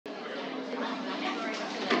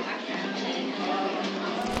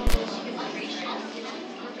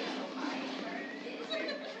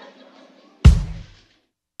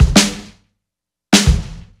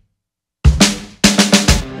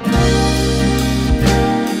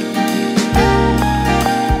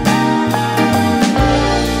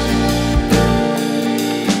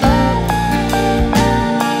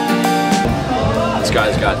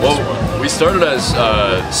started as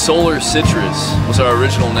Solar Citrus was our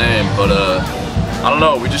original name, but I don't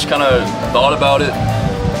know, we just kind of thought about it.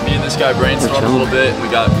 Me and this guy brainstormed a little bit, and we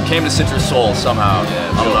came to Sitrus Sol somehow. Yeah,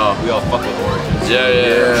 I don't know. We all fuck with origins.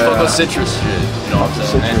 Yeah. Fuck with citrus shit. You know what I'm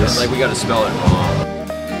saying? And like we gotta spell it wrong.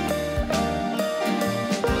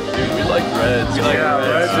 Dude, we like Reds. We like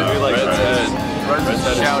Reds. We like Reds. Reds.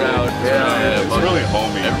 Shout out. Yeah, it's really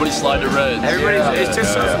homey. Everybody slide to Reds. It's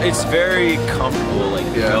just it's very comfortable. Like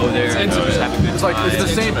you go there and just have a good time. It's like it's the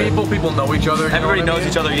same people. People know each other. Everybody knows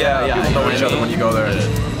each other. Yeah. People know each other when you go there.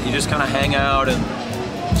 You just kind of hang out and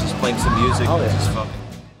just playing some music. Oh, yeah. Just fucking.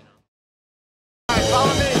 Alright,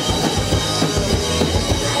 follow me.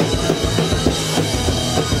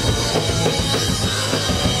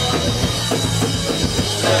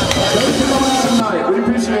 Thanks for coming out tonight. We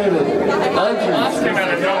appreciate it. Thank you. Let's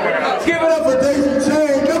give it up for Daisy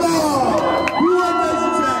Chain. Come on. We want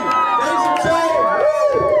Daisy Chain. Daisy Chain.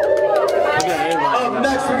 Woo! Up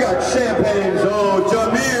next, we got Champagne's old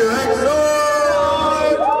Jameer XO.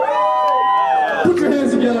 Put your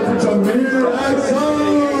hands together for Jameer XO.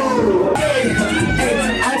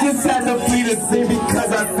 I just had to flee the scene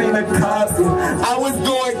because I seen the cops. I was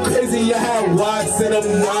going crazy. I had watts and a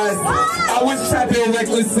Mazda. I was trapping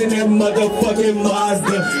reckless in that motherfucking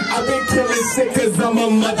Mazda. I've been killing shit cause I'm a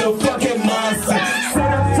motherfucking monster.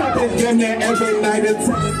 Said I'm talking gun there every night.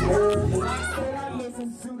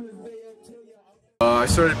 I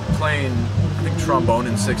started playing, I think, trombone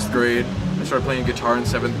in 6th grade. I started playing guitar in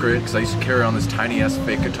 7th grade because I used to carry around this tiny-ass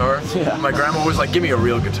fake guitar. Yeah. My grandma was like, give me a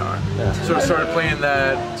real guitar. Yeah. So I started playing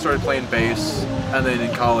that, started playing bass, and then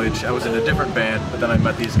in college I was in a different band, but then I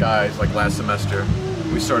met these guys like last semester.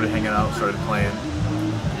 We started hanging out, started playing.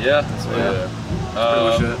 Yeah. That's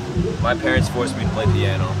pretty much it. My parents forced me to play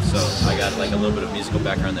piano, so I got like a little bit of musical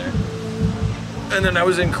background there. And then I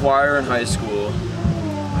was in choir in high school.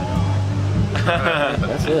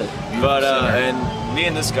 That's it. But and me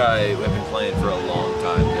and this guy have been playing for a long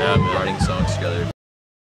time. Yeah, writing songs together.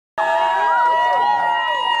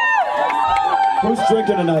 Who's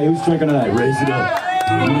drinking tonight? Who's drinking tonight? Raise it up.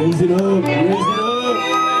 Raise it up. Raise it up.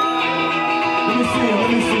 Let me see it. Let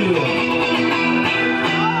me see it.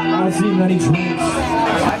 I see many drinks. I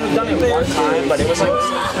haven't done it one time, but it was like...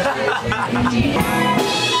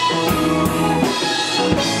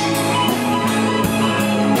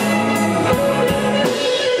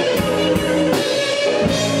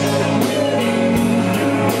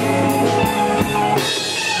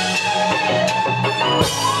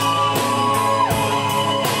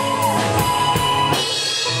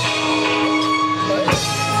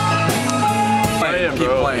 Keep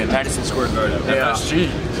playing. Madison Square Garden. Yeah. FSG.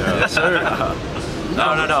 Yes, sir.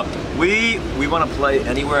 No. We want to play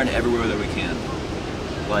anywhere and everywhere that we can.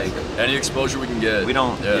 Like Any exposure we can get. we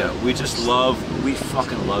don't. Yeah. We just we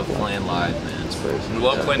fucking love playing live, man. We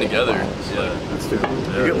love playing together. Let's do it.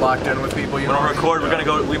 You get locked in with people. You When know. we record, we're gonna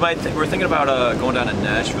go. We're thinking about going down to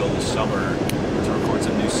Nashville this summer to record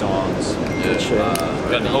some new songs.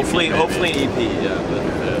 And hopefully an EP. Yeah, but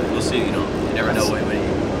we'll see. You know, you never know when.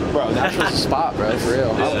 Bro, Nashville's a spot, bro, for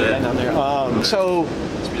real. I'll be down there. So,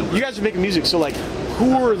 you guys are making music, so like,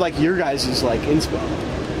 who are like your guys' like inspo?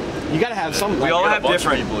 You gotta have some. We all have bunch of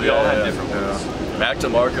different people, We all have different ones. Mac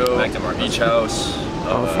DeMarco, Beach House,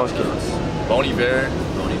 fuck it. Boney Bear,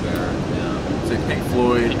 Yeah. Say Pink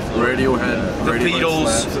Floyd, Radiohead, The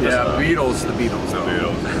Beatles. Beatles. The Beatles.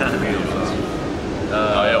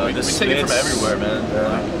 we take it from everywhere, man.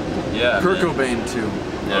 Yeah. Kurt Cobain too.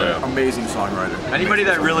 Yeah. Amazing songwriter. Anybody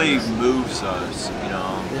that really moves us, you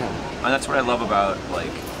know. Yeah. And that's what I love about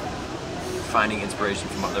like finding inspiration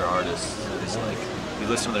from other artists. It's like you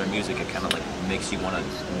listen to their music, it kind of like makes you want to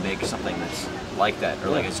make something that's like that or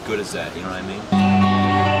like as good as that. You know what I mean?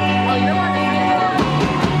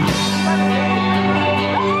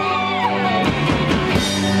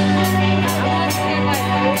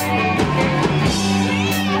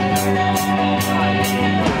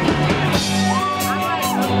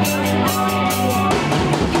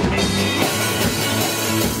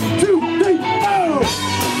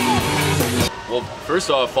 Well, first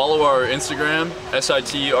off, follow our Instagram,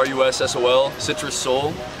 SITRUSSOL, Sitrus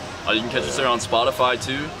Sol. You can catch us there on Spotify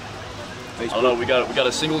too. I don't know, we got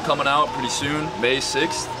a single coming out pretty soon, May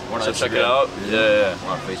 6th. So check it out. Yeah.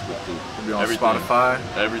 We're on Facebook too. We'll be on Spotify.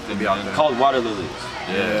 Everything. Be out there. Called Water Lilies.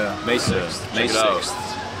 Yeah. May 6th. May 6th.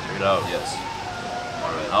 Check it out. Yes.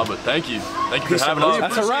 Albert, thank you. Thank you for having us.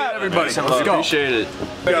 That's a wrap, everybody. Let's go. Appreciate it.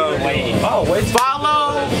 Follow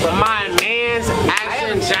my man's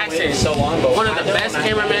Action Jackson. One of the best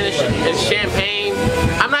cameramen in Champaign.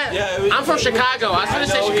 I'm from Chicago. I was gonna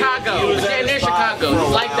say Chicago. Damn near Chicago.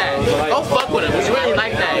 Like that. Go fuck with with it. We really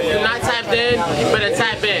like that. If you're not tapped in, you better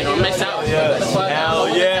tap in or miss out.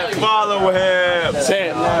 Hell yeah, follow him. Say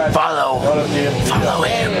it. Follow him. Follow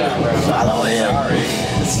him. Follow him.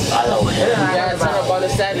 Follow him. Yeah, turn up on a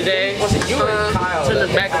Saturday. Turn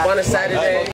it back up on a Saturday.